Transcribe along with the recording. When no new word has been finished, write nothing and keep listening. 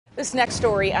This next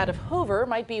story out of Hoover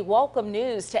might be welcome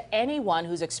news to anyone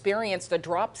who's experienced a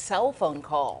dropped cell phone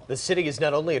call. The city is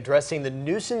not only addressing the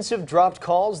nuisance of dropped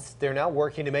calls, they're now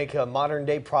working to make a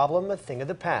modern-day problem a thing of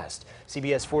the past.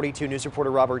 CBS 42 News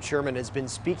reporter Robert Sherman has been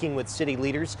speaking with city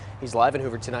leaders. He's live in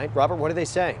Hoover tonight. Robert, what are they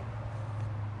saying?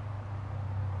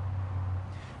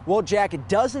 Well, Jack,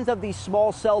 dozens of these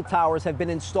small cell towers have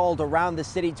been installed around the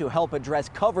city to help address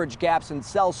coverage gaps in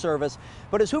cell service.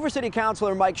 But as Hoover City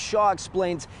Councilor Mike Shaw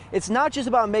explains, it's not just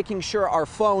about making sure our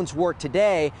phones work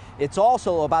today, it's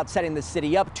also about setting the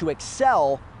city up to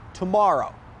excel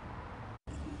tomorrow.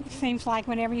 It seems like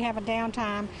whenever you have a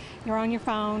downtime, you're on your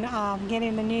phone,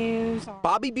 getting the news.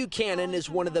 Bobby Buchanan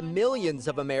is one of the millions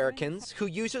of Americans who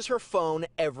uses her phone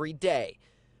every day.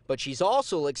 But she's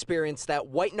also experienced that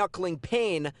white-knuckling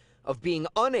pain of being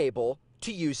unable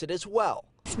to use it as well.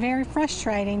 It's very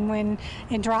frustrating when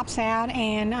it drops out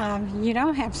and you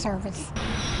don't have service.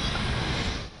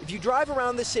 If you drive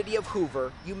around the city of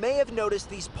Hoover, you may have noticed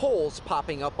these poles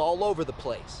popping up all over the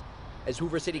place. As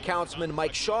Hoover City Councilman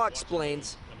Mike Shaw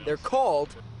explains, they're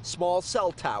called small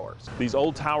cell towers. These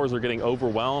old towers are getting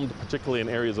overwhelmed, particularly in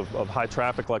areas of high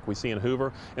traffic like we see in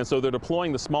Hoover, and so they're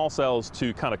deploying the small cells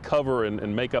to kind of cover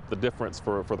and make up the difference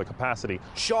for the capacity.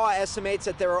 Shaw estimates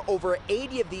that there are over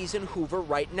 80 of these in Hoover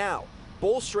right now,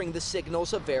 bolstering the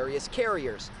signals of various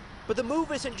carriers. But the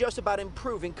move isn't just about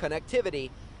improving connectivity,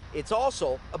 it's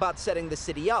also about setting the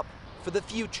city up for the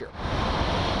future.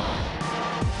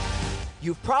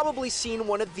 You've probably seen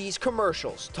one of these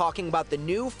commercials talking about the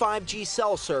new 5G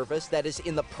cell service that is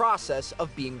in the process of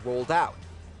being rolled out.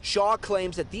 Shaw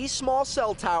claims that these small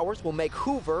cell towers will make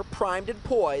Hoover primed and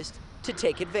poised to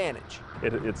take advantage.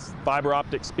 It's fiber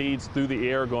optic speeds through the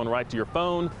air going right to your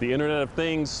phone. The Internet of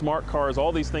Things, smart cars,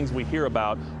 all these things we hear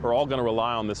about are all going to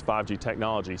rely on this 5G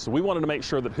technology. So we wanted to make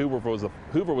sure that Hoover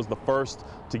was the first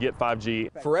to get 5G.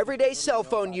 For everyday cell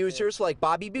phone users like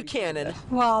Bobby Buchanan,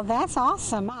 Well, that's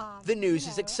awesome. the news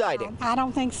is exciting. I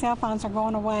don't think cell phones are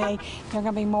going away. They're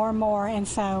going to be more and more, and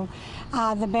so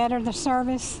the better the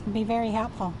service, be very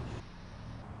helpful.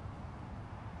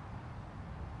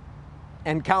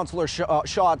 And Councilor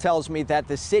Shaw tells me that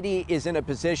the city is in a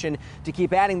position to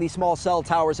keep adding these small cell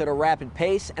towers at a rapid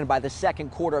pace, and by the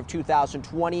second quarter of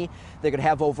 2020, they could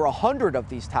have over 100 of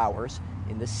these towers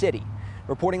in the city.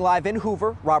 Reporting live in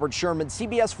Hoover, Robert Sherman,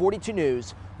 CBS 42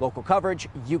 News, local coverage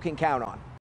you can count on.